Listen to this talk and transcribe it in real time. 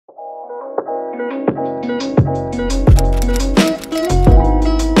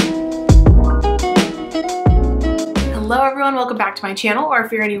Hello everyone, welcome back to my channel, or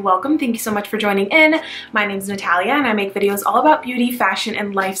if you're new, welcome. Thank you so much for joining in. My name is Natalia and I make videos all about beauty, fashion,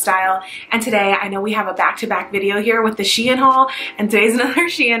 and lifestyle. And today, I know we have a back-to-back video here with the Shein haul, and today's another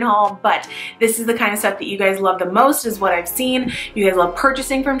Shein haul, but this is the kind of stuff that you guys love the most is what I've seen. You guys love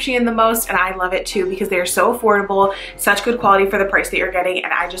purchasing from Shein the most, and I love it too because they are so affordable, such good quality for the price that you're getting,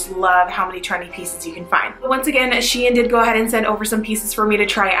 and I just love how many trendy pieces you can find. But once again, Shein did go ahead and send over some pieces for me to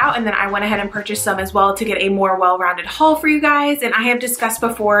try out, and then I went ahead and purchased some as well to get a more well-rounded haul for you guys. And I have discussed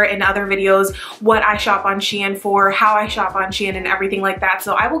before in other videos what I shop on Shein for, how I shop on Shein, and everything like that.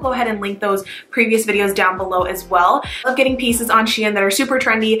 So I will go ahead and link those previous videos down below as well. I love getting pieces on Shein that are super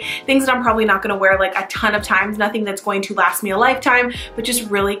trendy, things that I'm probably not going to wear like a ton of times, nothing that's going to last me a lifetime, but just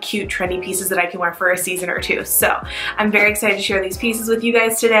really cute trendy pieces that I can wear for a season or two. So I'm very excited to share these pieces with you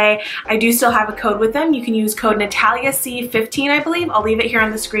guys today. I do still have a code with them. You can use code NataliaC15, I believe. I'll leave it here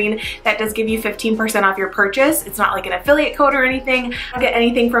on the screen. That does give you 15% off your purchase. It's not like an affiliate code or anything. Don't get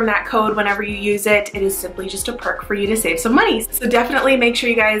anything from that code whenever you use it. It is simply just a perk for you to save some money. So definitely make sure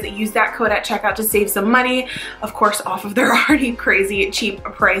you guys use that code at checkout to save some money, of course, off of their already crazy cheap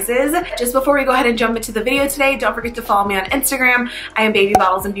prices. Just before we go ahead and jump into the video today, don't forget to follow me on Instagram. I am Baby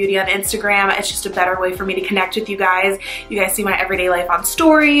Bottles and Beauty on Instagram. It's just a better way for me to connect with you guys. You guys see my everyday life on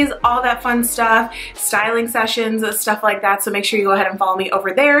stories, all that fun stuff, styling sessions, stuff like that. So make sure you go ahead and follow me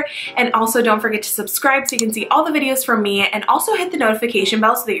over there. And also don't forget to subscribe so you can see all the videos from me, and also hit the notification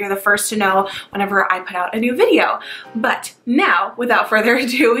bell so that you're the first to know whenever I put out a new video. But now, without further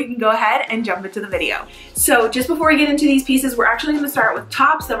ado, we can go ahead and jump into the video. So just before we get into these pieces, we're actually going to start with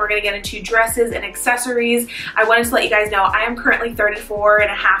tops, then we're going to get into dresses and accessories. I wanted to let you guys know I am currently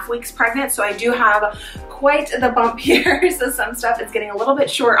 34.5 weeks pregnant, so I do have quite the bump here. So some stuff is getting a little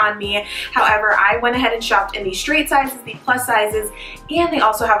bit short on me. However, I went ahead and shopped in the straight sizes, the plus sizes, and they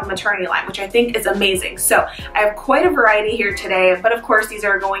also have a maternity line, which I think is amazing. So I have quite a variety here today, but of course these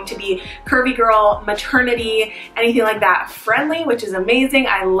are going to be curvy girl, maternity, anything like that friendly, which is amazing.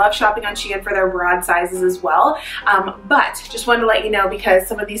 I love shopping on Shein for their broad sizes as well. But just wanted to let you know because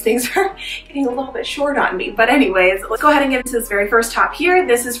some of these things are getting a little bit short on me. But anyways, let's go ahead and get into this very first top here.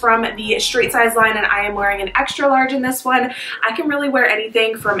 This is from the straight size line, and I am wearing an extra large in this one. I can really wear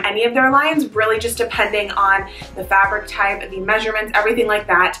anything from any of their lines, really just depending on the fabric type, the measurements, everything like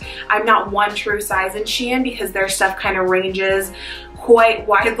that. I'm not one true size in Shein because their stuff kind of ranges quite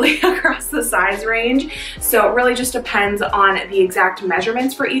widely across the size range. So it really just depends on the exact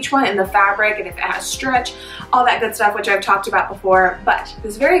measurements for each one and the fabric and if it has stretch, all that good stuff, which I've talked about before. But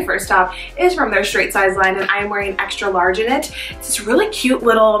this very first top is from their straight size line, and I am wearing an extra large in it. It's this really cute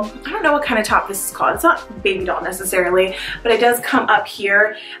little, I don't know what kind of top this is called. It's not Babydoll necessarily, but it does come up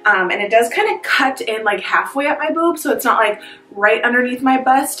here and it does kind of cut in like halfway up my boob, so it's not like right underneath my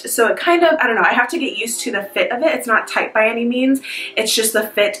bust. So it kind of, I don't know, I have to get used to the fit of it. It's not tight by any means. It's just the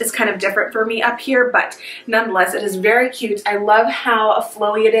fit is kind of different for me up here, but nonetheless, it is very cute. I love how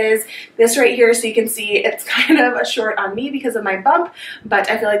flowy it is. This right here, so you can see it's kind of a short on me because of my bump, but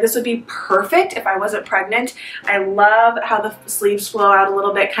I feel like this would be perfect if I wasn't pregnant. I love how the sleeves flow out a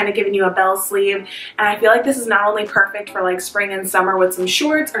little bit, kind of giving you a bell sleeve. And I feel like this is not only perfect for like spring and summer with some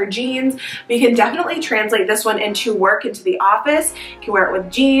shorts or jeans, but you can definitely translate this one into work, into the office. You can wear it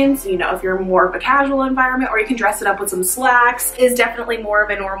with jeans, you know, if you're more of a casual environment, or you can dress it up with some slacks. It is definitely more of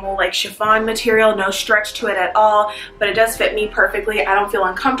a normal like chiffon material, no stretch to it at all, but it does fit me perfectly. I don't feel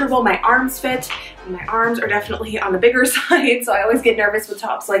uncomfortable. My arms fit. My arms are definitely on the bigger side, so I always get nervous with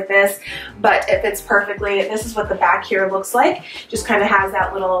tops like this, but it fits perfectly. This is what the back here looks like. Just kind of has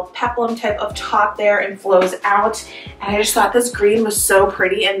that little peplum type of top there and flows out. And I just thought this green was so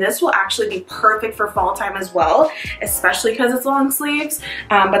pretty, and this will actually be perfect for fall time as well, especially because it's long sleeves.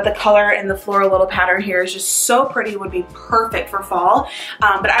 But the color and the floral little pattern here is just so pretty, would be perfect for fall.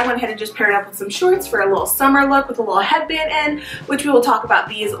 But I went ahead and just paired it up with some shorts for a little summer look with a little headband in, which we will talk about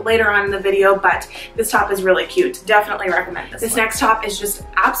these later on in the video, but this top is really cute. Definitely recommend this. This next top is just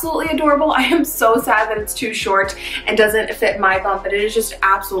absolutely adorable. I am so sad that it's too short and doesn't fit my bump, but it is just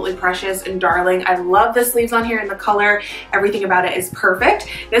absolutely precious and darling. I love the sleeves on here and the color. Everything about it is perfect.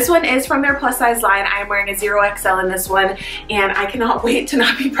 This one is from their plus size line. I am wearing a 0XL in this one, and I cannot wait to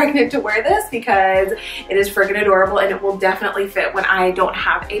not be pregnant to wear this because it is freaking adorable and it will definitely fit when I don't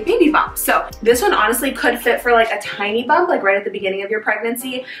have a baby bump. So this one honestly could fit for like a tiny bump, like right at the beginning of your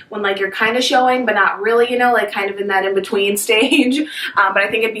pregnancy when like you're kind of showing but not really, you know, like kind of in that in-between stage. But I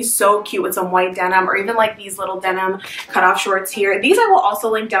think it'd be so cute with some white denim or even like these little denim cutoff shorts here. These I will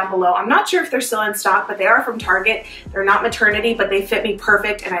also link down below. I'm not sure if they're still in stock, but they are from Target. They're not maternity, but they fit me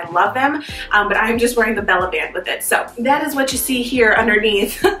perfect and I love them. But I'm just wearing the Bella band with it. So that is what you see here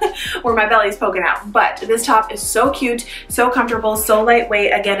underneath where my belly's poking out. But this top is so cute, so comfortable, so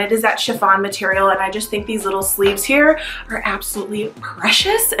lightweight. Again, it is that chiffon material, and I just think these little sleeves here are absolutely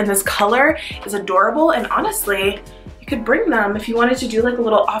precious, and this color is adorable. And honestly, you could bring them if you wanted to do like a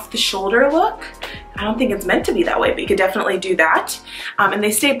little off the shoulder look. I don't think it's meant to be that way, but you could definitely do that. And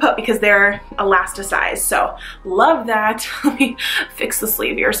they stay put because they're elasticized, so love that. Let me fix the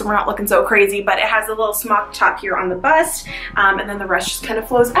sleeve here so we're not looking so crazy, but it has a little smock top here on the bust, and then the rest just kind of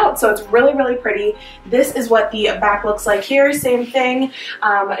flows out. So it's really, really pretty. This is what the back looks like here. Same thing,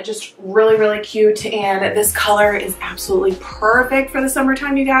 just really, really cute. And this color is absolutely perfect for the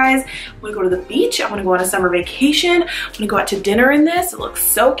summertime, you guys. I want to go to the beach. I want to go on a summer vacation. I want to go out to dinner in this. It looks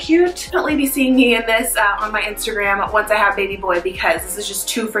so cute. Definitely be seeing me in this on my Instagram once I have baby boy, because this is just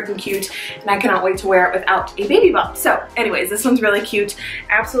too freaking cute and I cannot wait to wear it without a baby bump. So anyways, this one's really cute.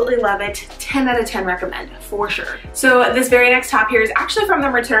 Absolutely love it. 10 out of 10 recommend for sure. So this very next top here is actually from the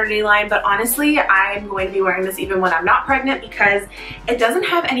maternity line, but honestly, I'm going to be wearing this even when I'm not pregnant because it doesn't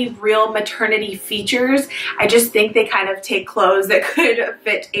have any real maternity features. I just think they kind of take clothes that could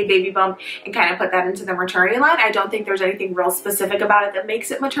fit a baby bump and kind of put that into the maternity line. I don't think there's anything real specific about it that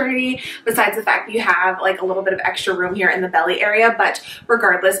makes it maternity besides the fact that you have like a little bit of extra room here in the belly area, but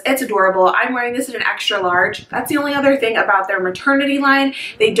regardless, it's adorable. I'm wearing this in an extra large. That's the only other thing about their maternity line.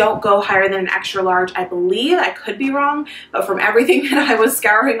 They don't go higher than an extra large, I believe. I could be wrong, but from everything that I was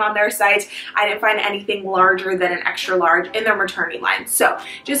scouring on their site, I didn't find anything larger than an extra large in their maternity line. So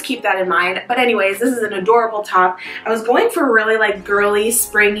just keep that in mind. But anyways, this is an adorable top. I was going for really like girly,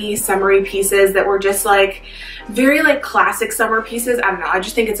 springy, summery pieces that were just like very like classic summer pieces. I don't know, I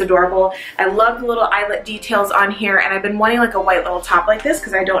just think it's adorable. I love the little eyelet details on here, and I've been wanting like a white little top like this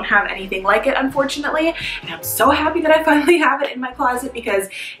because I don't have anything like it, unfortunately. And I'm so happy that I finally have it in my closet because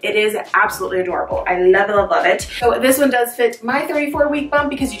it is absolutely adorable. I love it, love, love it. So this one does fit my 34-week bump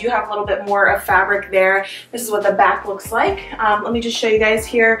because you do have a little bit more of fabric there. This is what the back looks like. Let me just show you guys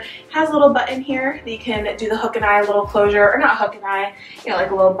here. It has a little button here that you can do the hook and eye little closure, or not hook and eye, you know,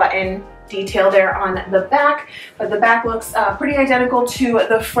 like a little button detail there on the back, but the back looks pretty identical to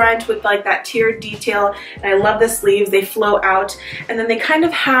the front with like that tiered detail. And I love the sleeves. They flow out, and then they kind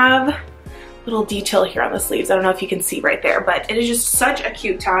of have little detail here on the sleeves. I don't know if you can see right there, but it is just such a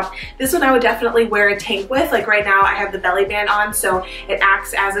cute top. This one I would definitely wear a tank with. Like right now I have the belly band on, so it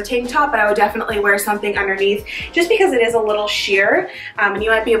acts as a tank top, but I would definitely wear something underneath just because it is a little sheer, and you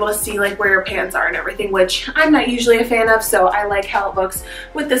might be able to see like where your pants are and everything, which I'm not usually a fan of, so I like how it looks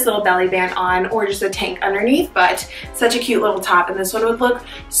with this little belly band on or just a tank underneath. But such a cute little top, and this one would look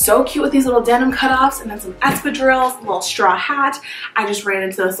so cute with these little denim cutoffs and then some espadrilles, a little straw hat. I just ran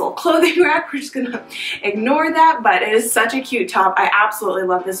into this little clothing rack. We're just gonna ignore that, but it is such a cute top. I absolutely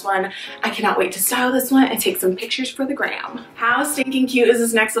love this one. I cannot wait to style this one and take some pictures for the gram. How stinking cute is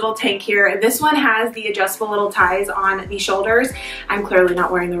this next little tank here? This one has the adjustable little ties on the shoulders. I'm clearly not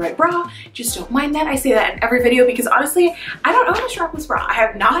wearing the right bra. Just don't mind that. I say that in every video because honestly, I don't own a strapless bra. I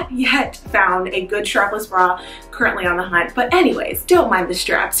have not yet found a good strapless bra, currently on the hunt. But anyways, don't mind the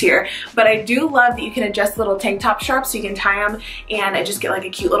straps here. But I do love that you can adjust little tank top straps so you can tie them and I just get like a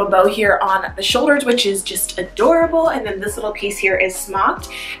cute little bow here on the shoulders, which is just adorable. And then this little piece here is smocked,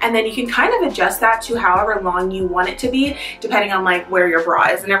 and then you can kind of adjust that to however long you want it to be depending on like where your bra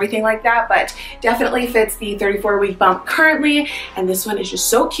is and everything like that, but definitely fits the 34-week bump currently. And this one is just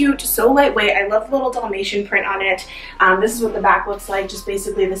so cute, so lightweight. I love the little Dalmatian print on it. This is what the back looks like, just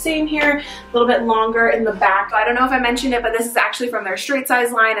basically the same here, a little bit longer in the back. I don't know if I mentioned it, but this is actually from their straight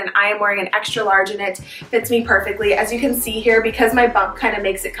size line, and I am wearing an extra large in it. Fits me perfectly. As you can see here, because my bump kind of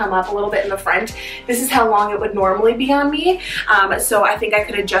makes it come up a little bit in the front, this is how long it would normally be on me. So I think I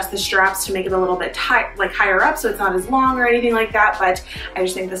could adjust the straps to make it a little bit like higher up so it's not as long or anything like that, but I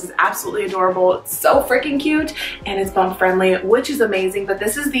just think this is absolutely adorable. It's so freaking cute, and it's bump friendly, which is amazing. But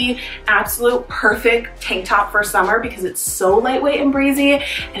this is the absolute perfect tank top for summer because it's so lightweight and breezy,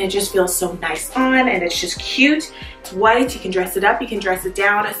 and it just feels so nice on, and it's just cute. It's white, you can dress it up, you can dress it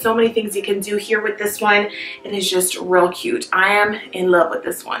down. So many things you can do here with this one. It is just real cute. I am in love with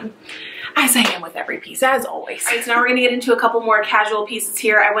this one. as I am with every piece, as always. All right, so now we're gonna get into a couple more casual pieces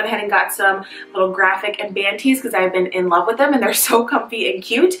here. I went ahead and got some little graphic and band tees because I've been in love with them and they're so comfy and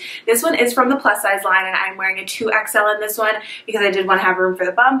cute. This one is from the plus size line and I'm wearing a 2XL in this one because I did want to have room for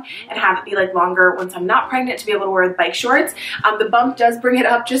the bump and have it be like longer once I'm not pregnant to be able to wear with bike shorts. The bump does bring it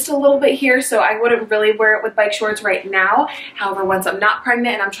up just a little bit here, so I wouldn't really wear it with bike shorts right now. However, once I'm not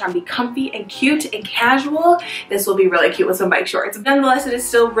pregnant and I'm trying to be comfy and cute and casual, this will be really cute with some bike shorts. Nonetheless, it is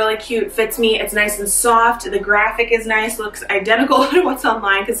still really cute, fits me, it's nice and soft, the graphic is nice, looks identical to what's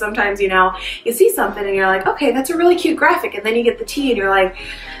online because sometimes, you know, you see something and you're like, okay, that's a really cute graphic, and then you get the tee and you're like,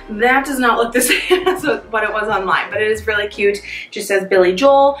 that does not look the same as what it was online, but it is really cute. Just says Billy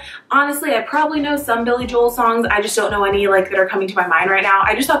Joel. Honestly, I probably know some Billy Joel songs. I just don't know any like that are coming to my mind right now.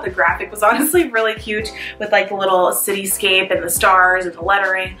 I just thought the graphic was honestly really cute with like the little cityscape and the stars and the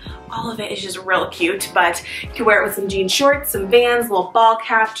lettering. All of it is just real cute, but you can wear it with some jean shorts, some Vans, a little ball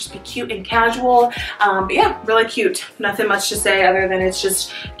cap, just be cute and casual. But yeah, really cute. Nothing much to say other than it's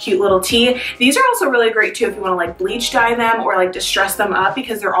just cute little tee. These are also really great too if you want to like bleach dye them or like distress them up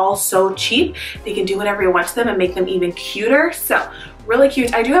because they're all so cheap. You can do whatever you want to them and make them even cuter. So really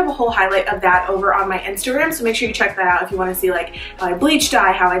cute. I do have a whole highlight of that over on my Instagram, so make sure you check that out if you want to see like how I bleach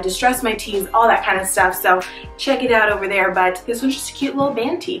dye, how I distress my tees, all that kind of stuff. So check it out over there, but this one's just a cute little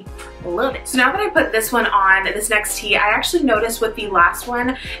band tee. Love it. So now that I put this one on, this next tee, I actually noticed with the last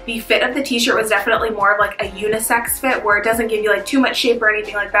one, the fit of the t-shirt was definitely more of like a unisex fit where it doesn't give you like too much shape or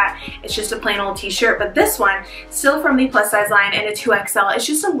anything like that. It's just a plain old t-shirt, but this one, still from the plus size line in a 2XL, it's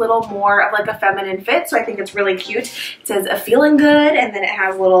just a little more of like a feminine fit, so I think it's really cute. It says a feeling good, and then it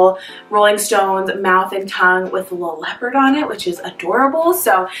has little Rolling Stones mouth and tongue with a little leopard on it, which is adorable.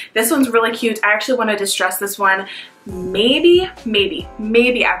 So this one's really cute. I actually want to distress this one. Maybe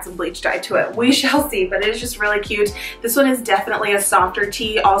add some bleach dye to it. We shall see, but it is just really cute. This one is definitely a softer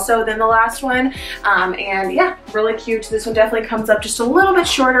tee also than the last one. And yeah, really cute. This one definitely comes up just a little bit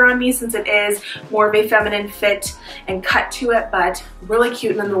shorter on me since it is more of a feminine fit and cut to it, but really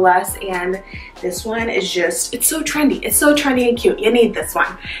cute nonetheless. And this one is just, it's so trendy. It's so trendy and cute. You need this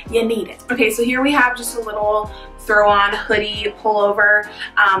one. You need it. Okay, so here we have just a little throw on hoodie pullover.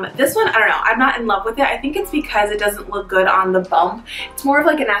 This one, I don't know, I'm not in love with it. I think it's because it doesn't look good on the bump. It's more of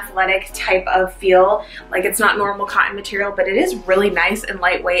like an athletic type of feel. Like it's not normal cotton material, but it is really nice and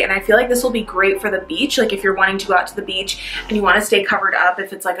lightweight. And I feel like this will be great for the beach. Like if you're wanting to go out to the beach and you want to stay covered up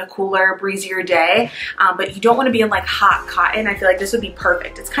if it's like a cooler, breezier day, but you don't want to be in like hot cotton, I feel like this would be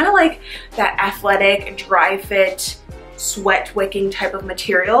perfect. It's kind of like that athletic, dry fit, sweat wicking type of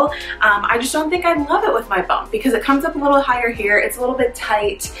material. I just don't think I love it with my bump because it comes up a little higher here. It's a little bit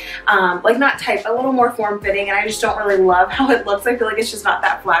tight, like not tight, a little more form-fitting, and I just don't really love how it looks. I feel like it's just not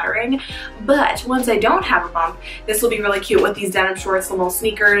that flattering. But once I don't have a bump, this will be really cute with these denim shorts, some little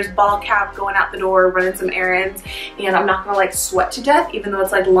sneakers, ball cap, going out the door, running some errands, and I'm not gonna like sweat to death even though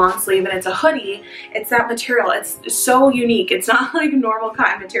it's like long sleeve and it's a hoodie. It's that material. It's so unique. It's not like normal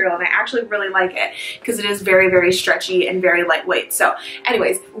cotton material, and I actually really like it because it is very, very stretchy and very lightweight. So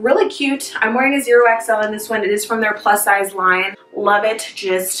anyways, really cute. I'm wearing a 0XL in this one. It is from their plus size line. Love it,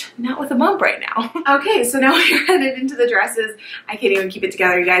 just not with a bump right now. Okay, so now we're headed into the dresses. I can't even keep it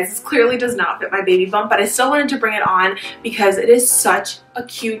together, you guys. This clearly does not fit my baby bump, but I still wanted to bring it on because it is such a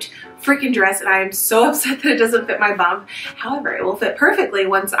cute freaking dress and I am so upset that it doesn't fit my bump. However, it will fit perfectly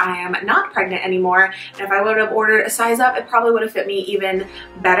once I am not pregnant anymore. And if I would have ordered a size up, it probably would have fit me even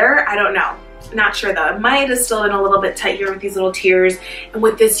better. I don't know. Not sure though. It might have still been a little bit tight here with these little tiers and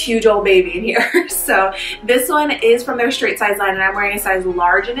with this huge old baby in here. So this one is from their straight size line and I'm wearing a size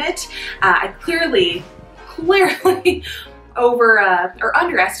large in it. I clearly or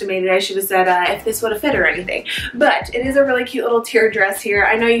underestimated, I should have said, if this would have fit or anything. But it is a really cute little tier dress here.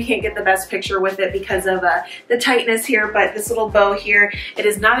 I know you can't get the best picture with it because of the tightness here, but this little bow here, it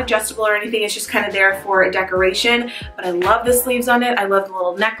is not adjustable or anything. It's just kind of there for decoration. But I love the sleeves on it. I love the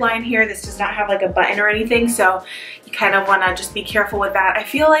little neckline here. This does not have like a button or anything, so you kind of want to just be careful with that. I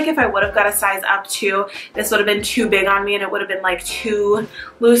feel like if I would have got a size up too, this would have been too big on me and it would have been like too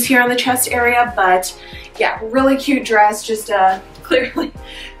loose here on the chest area. But yeah, really cute dress. Just clearly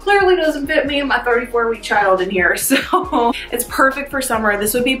doesn't fit me and my 34-week child in here. So it's perfect for summer.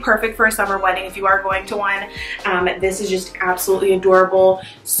 This would be perfect for a summer wedding if you are going to one. This is just absolutely adorable.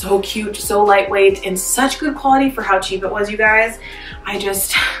 So cute, so lightweight, and such good quality for how cheap it was, you guys.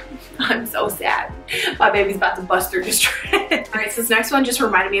 I'm so sad. My baby's about to bust through this dress. All right, so this next one just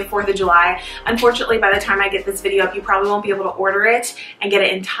reminded me of 4th of July. Unfortunately, by the time I get this video up, you probably won't be able to order it and get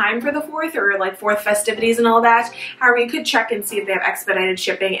it in time for the 4th or like 4th festivities and all that. However, you could check and see if they have expedited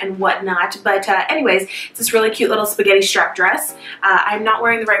shipping. styling and whatnot. But anyways, it's this really cute little spaghetti strap dress. I'm not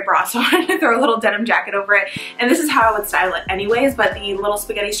wearing the right bra, so I'm gonna throw a little denim jacket over it. And this is how I would style it anyways, but the little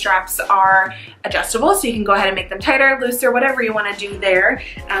spaghetti straps are adjustable, so you can go ahead and make them tighter, looser, whatever you wanna do there.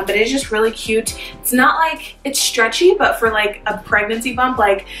 But it's just really cute. It's not like it's stretchy, but for like a pregnancy bump,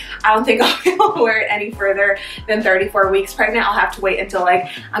 like I don't think I'll be able to wear it any further than 34 weeks pregnant. I'll have to wait until like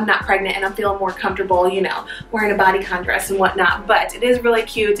I'm not pregnant and I'm feeling more comfortable, you know, wearing a bodycon dress and whatnot. But it is really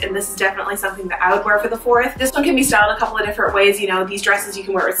cute, and this is definitely something that I would wear for the 4th. This one can be styled a couple of different ways. You know, these dresses you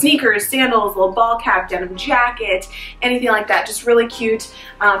can wear with sneakers, sandals, little ball cap, denim jacket, anything like that. Just really cute.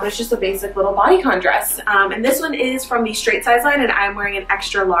 But it's just a basic little bodycon dress. And this one is from the straight size line, and I'm wearing an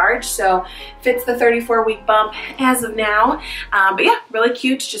extra large, so fits the 34-week bump as of now. But yeah, really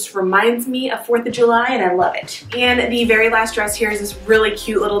cute. Just reminds me of 4th of July, and I love it. And the very last dress here is this really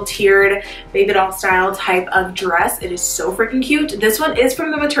cute little tiered Babydoll style type of dress. It is so freaking cute. This one is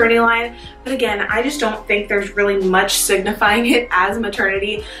from the Maternity line, but again, I just don't think there's really much signifying it as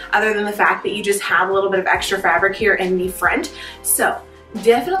maternity other than the fact that you just have a little bit of extra fabric here in the front. So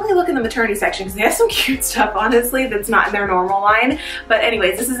definitely look in the maternity section because they have some cute stuff, honestly, that's not in their normal line. But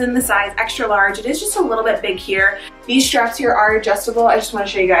anyways, this is in the size extra large. It is just a little bit big here. These straps here are adjustable. I just want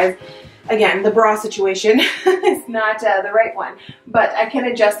to show you guys. Again, the bra situation is not the right one, but I can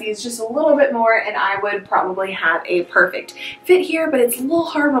adjust these just a little bit more and I would probably have a perfect fit here, but it's a little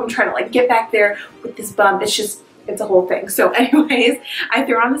hard when I'm trying to like get back there with this bump. It's a whole thing. So anyways, I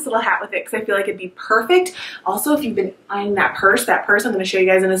threw on this little hat with it because I feel like it'd be perfect. Also, if you've been eyeing that purse I'm going to show you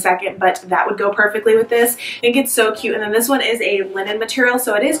guys in a second, but that would go perfectly with this. I think it's so cute. And then this one is a linen material,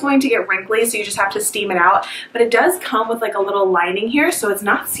 so it is going to get wrinkly, so you just have to steam it out. But it does come with like a little lining here, so it's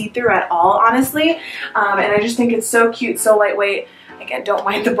not see-through at all, honestly. And I just think it's so cute, so lightweight. Again, don't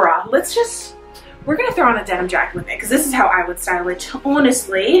mind the bra. We're gonna throw on a denim jacket with it because this is how I would style it,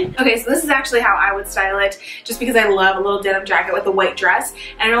 honestly. Okay, so this is actually how I would style it just because I love a little denim jacket with a white dress.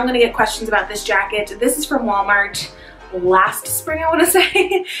 And I know I'm gonna get questions about this jacket. This is from Walmart last spring, I want to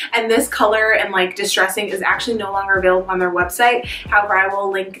say. And this color and like distressing is actually no longer available on their website. However, I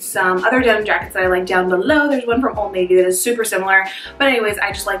will link some other denim jackets that I like down below. There's one from Old Navy that is super similar. But anyways,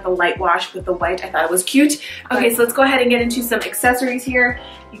 I just like the light wash with the white. I thought it was cute. Okay, so let's go ahead and get into some accessories here.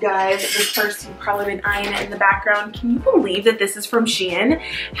 You guys, this purse, you've probably been eyeing it in the background. Can you believe that this is from Shein?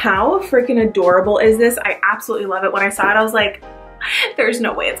 How freaking adorable is this? I absolutely love it. When I saw it, I was like, there's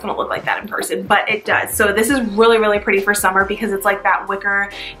no way it's gonna look like that in person, but it does. So this is really, really pretty for summer because it's like that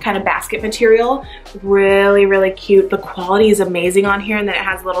wicker kind of basket material. Really, really cute. The quality is amazing on here, and then it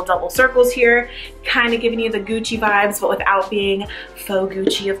has little double circles here, kind of giving you the Gucci vibes, but without being faux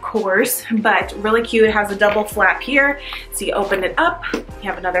Gucci, of course. But really cute. It has a double flap here. So you open it up, you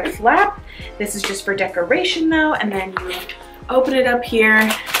have another flap. This is just for decoration though, and then you open it up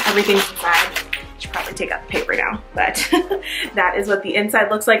here, everything's inside. Should probably take out the paper now, but that is what the inside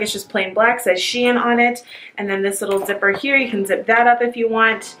looks like. It's just plain black, says Shein on it. And then this little zipper here, you can zip that up if you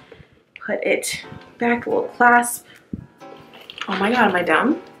want. Put it back, a little clasp. Oh my God, am I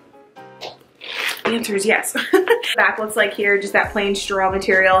dumb? The answer is yes. Back looks like here, just that plain straw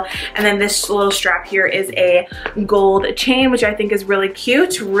material. And then this little strap here is a gold chain, which I think is really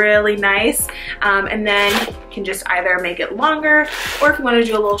cute, really nice. And then you can just either make it longer, or if you want to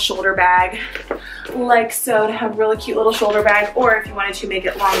do a little shoulder bag, like so, to have a really cute little shoulder bag, or if you wanted to make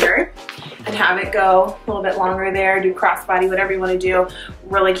it longer and have it go a little bit longer there, do crossbody, whatever you want to do,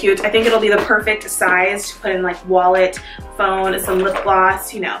 really cute. I think it'll be the perfect size to put in like wallet, phone, some lip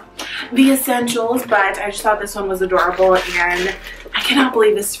gloss, you know, the essentials. But I just thought this one was adorable, and I cannot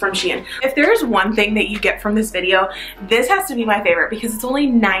believe this is from Shein. If there's one thing that you get from this video, this has to be my favorite because it's only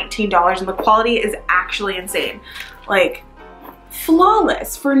 $19 and the quality is actually insane. Like,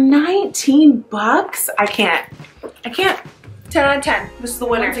 flawless for 19 bucks. I can't. 10 out of 10. This is the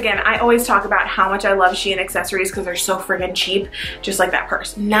winner. Once again, I always talk about how much I love Shein accessories because they're so friggin' cheap, just like that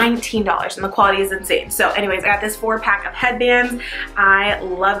purse. $19 and the quality is insane. So anyways, I got this 4-pack of headbands. I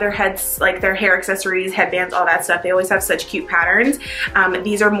love their heads, like their hair accessories, headbands, all that stuff. They always have such cute patterns.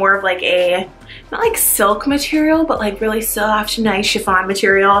 These are more of like a, not like silk material, but like really soft, nice chiffon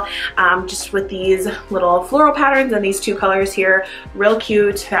material, just with these little floral patterns and these 2 colors here. Real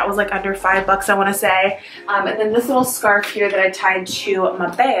cute. That was like under $5, I want to say. And then this little scarf here that I tied to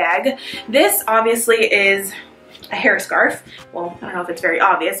my bag. This obviously is a hair scarf. Well, I don't know if it's very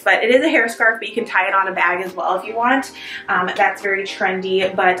obvious, but it is a hair scarf, but you can tie it on a bag as well if you want. That's very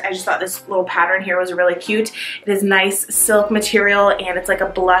trendy, but I just thought this little pattern here was really cute. It is nice silk material, and it's like a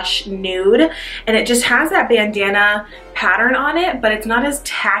blush nude, and it just has that bandana pattern on it, but it's not as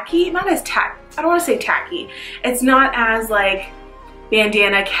tacky, I don't want to say tacky. It's not as like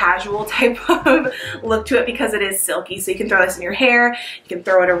bandana casual type of look to it because it is silky. So you can throw this in your hair, you can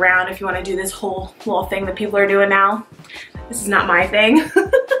throw it around if you want to do this whole little thing that people are doing now. This is not my thing.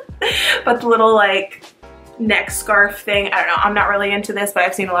 But the little like neck scarf thing, I don't know, I'm not really into this, but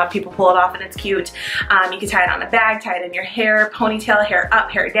I've seen a lot of people pull it off and it's cute. You can tie it on a bag, tie it in your hair, ponytail, hair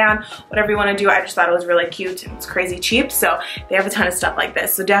up, hair down, whatever you want to do. I just thought it was really cute and it's crazy cheap, so they have a ton of stuff like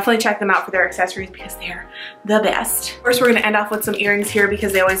this. So definitely check them out for their accessories because they're the best. First, we're going to end off with some earrings here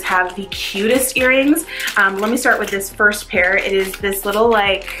because they always have the cutest earrings. Let me start with this first pair. It is this little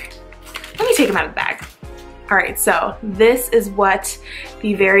like, let me take them out of the bag. All right, so this is what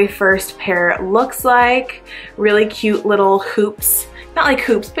the very first pair looks like. Really cute little hoops. Not like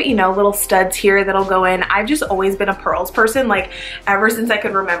hoops, but you know, little studs here that'll go in. I've just always been a pearls person, like ever since I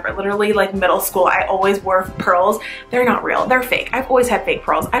could remember. Literally like middle school, I always wore pearls. They're not real, they're fake. I've always had fake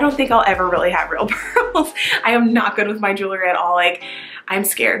pearls. I don't think I'll ever really have real pearls. I am not good with my jewelry at all. Like, I'm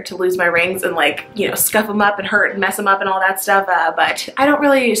scared to lose my rings and like, you know, scuff them up and hurt and mess them up and all that stuff. But I don't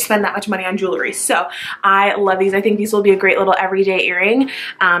really spend that much money on jewelry. So I love these. I think these will be a great little everyday earring.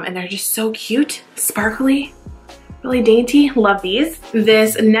 And they're just so cute, sparkly, really dainty. Love these.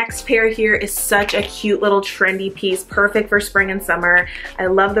 This next pair here is such a cute little trendy piece, perfect for spring and summer. I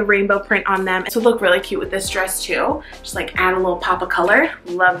love the rainbow print on them. So look really cute with this dress too. Just like add a little pop of color.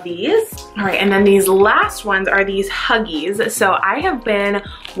 Love these. All right, and then these last ones are these Huggies. So I have been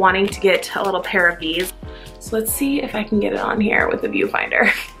wanting to get a little pair of these. So let's see if I can get it on here with the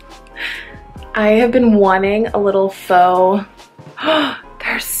viewfinder. I have been wanting a little faux.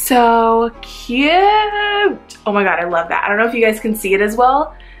 They're so cute. Oh my God, I love that. I don't know if you guys can see it as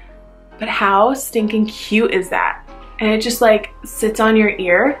well, but how stinking cute is that? And it just like sits on your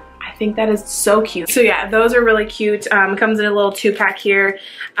ear. I think that is so cute. So yeah, those are really cute. Comes in a little 2-pack here.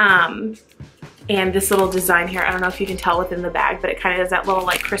 And this little design here, I don't know if you can tell within the bag, but it kind of does that little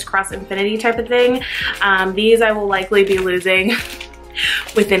like crisscross infinity type of thing. These I will likely be losing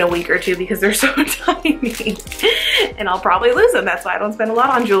within a week or two because they're so tiny and I'll probably lose them. That's why I don't spend a lot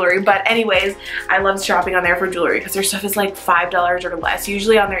on jewelry. But anyways, I love shopping on there for jewelry because their stuff is like $5 or less,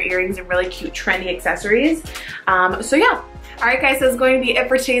 usually on their earrings and really cute trendy accessories. So yeah. All right guys, that's going to be it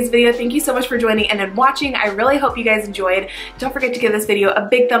for today's video. Thank you so much for joining and watching. I really hope you guys enjoyed. Don't forget to give this video a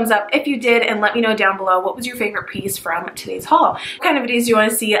big thumbs up if you did, and let me know down below what was your favorite piece from today's haul. What kind of videos do you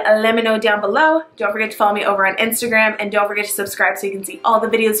want to see? Let me know down below. Don't forget to follow me over on Instagram, and don't forget to subscribe so you can see all the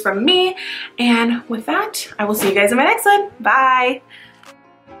videos from me. And with that, I will see you guys in my next one. Bye.